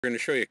We're going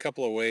to show you a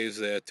couple of ways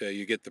that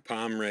you get the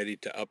Palm ready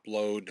to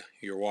upload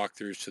your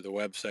walkthroughs to the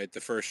website.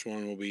 The first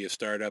one will be you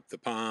start up the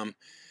Palm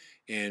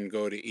and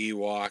go to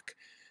eWalk,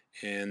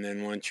 and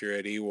then once you're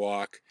at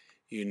eWalk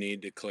you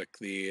need to click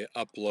the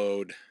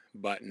upload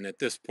button. At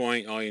this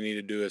point all you need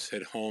to do is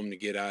hit home to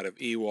get out of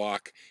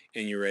eWalk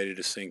and you're ready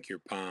to sync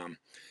your Palm.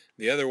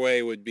 The other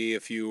way would be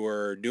if you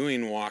were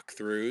doing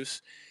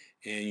walkthroughs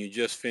and you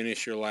just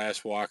finished your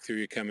last walkthrough,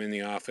 you come in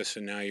the office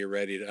and now you're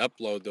ready to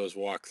upload those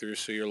walkthroughs,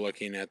 so you're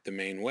looking at the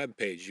main web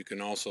page. You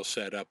can also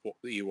set up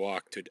eWalk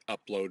to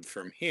upload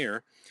from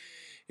here,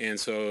 and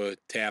so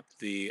tap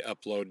the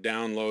upload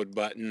download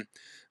button.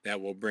 That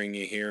will bring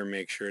you here.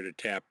 Make sure to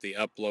tap the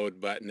upload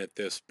button at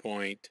this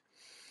point,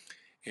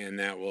 and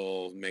that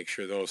will make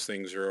sure those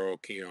things are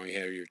okay. You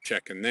have your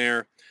checking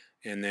there,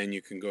 and then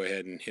you can go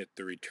ahead and hit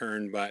the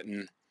return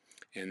button,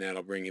 and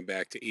that'll bring you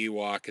back to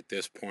eWalk. At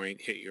this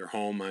point, hit your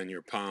home on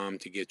your Palm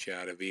to get you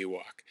out of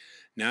eWalk.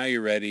 Now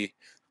you're ready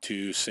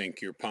to sync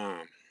your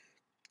Palm.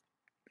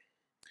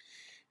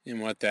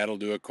 And what that'll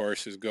do, of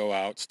course, is go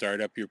out,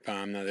 start up your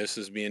Palm. Now this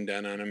is being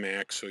done on a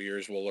Mac, so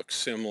yours will look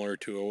similar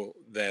to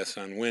this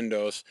on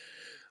Windows.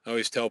 I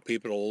always tell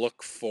people to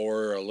look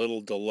for a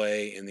little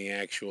delay in the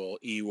actual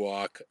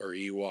eWalk or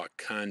eWalk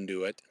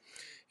conduit.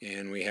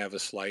 And we have a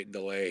slight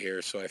delay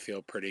here, so I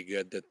feel pretty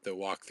good that the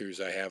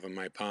walkthroughs I have in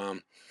my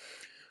Palm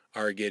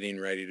are getting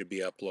ready to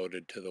be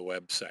uploaded to the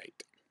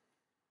website.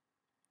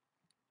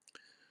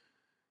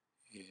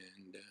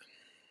 And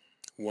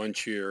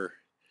once your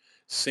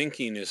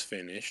syncing is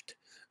finished,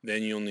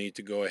 then you'll need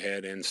to go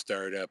ahead and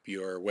start up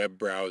your web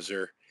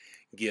browser,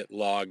 get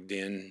logged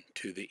in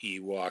to the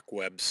eWalk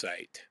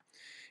website.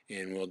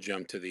 And we'll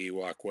jump to the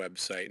eWalk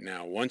website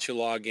now. Once you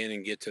log in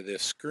and get to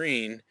this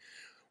screen,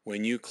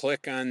 when you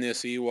click on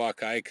this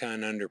eWalk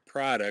icon under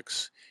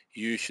products,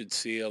 you should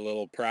see a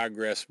little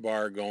progress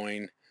bar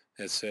going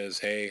that says,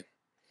 hey,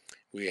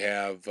 we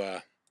have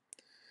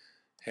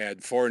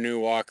had 4 new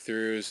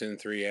walkthroughs and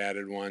 3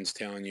 added ones,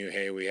 telling you,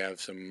 hey, we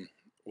have some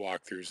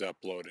walkthroughs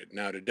uploaded.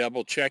 Now to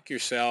double check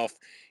yourself,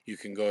 you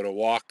can go to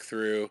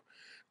walkthrough,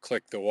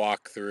 click the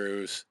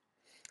walkthroughs,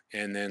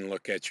 and then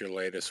look at your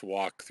latest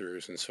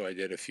walkthroughs. And so I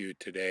did a few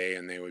today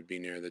and they would be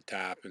near the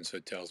top, and so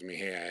it tells me,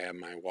 hey, I have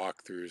my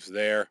walkthroughs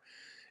there.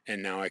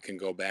 And now I can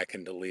go back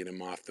and delete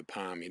them off the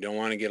Palm. You don't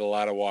want to get a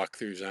lot of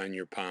walkthroughs on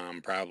your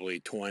Palm. Probably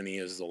 20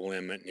 is the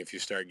limit. And if you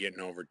start getting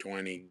over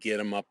 20, get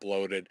them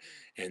uploaded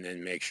and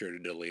then make sure to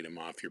delete them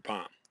off your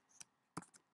Palm.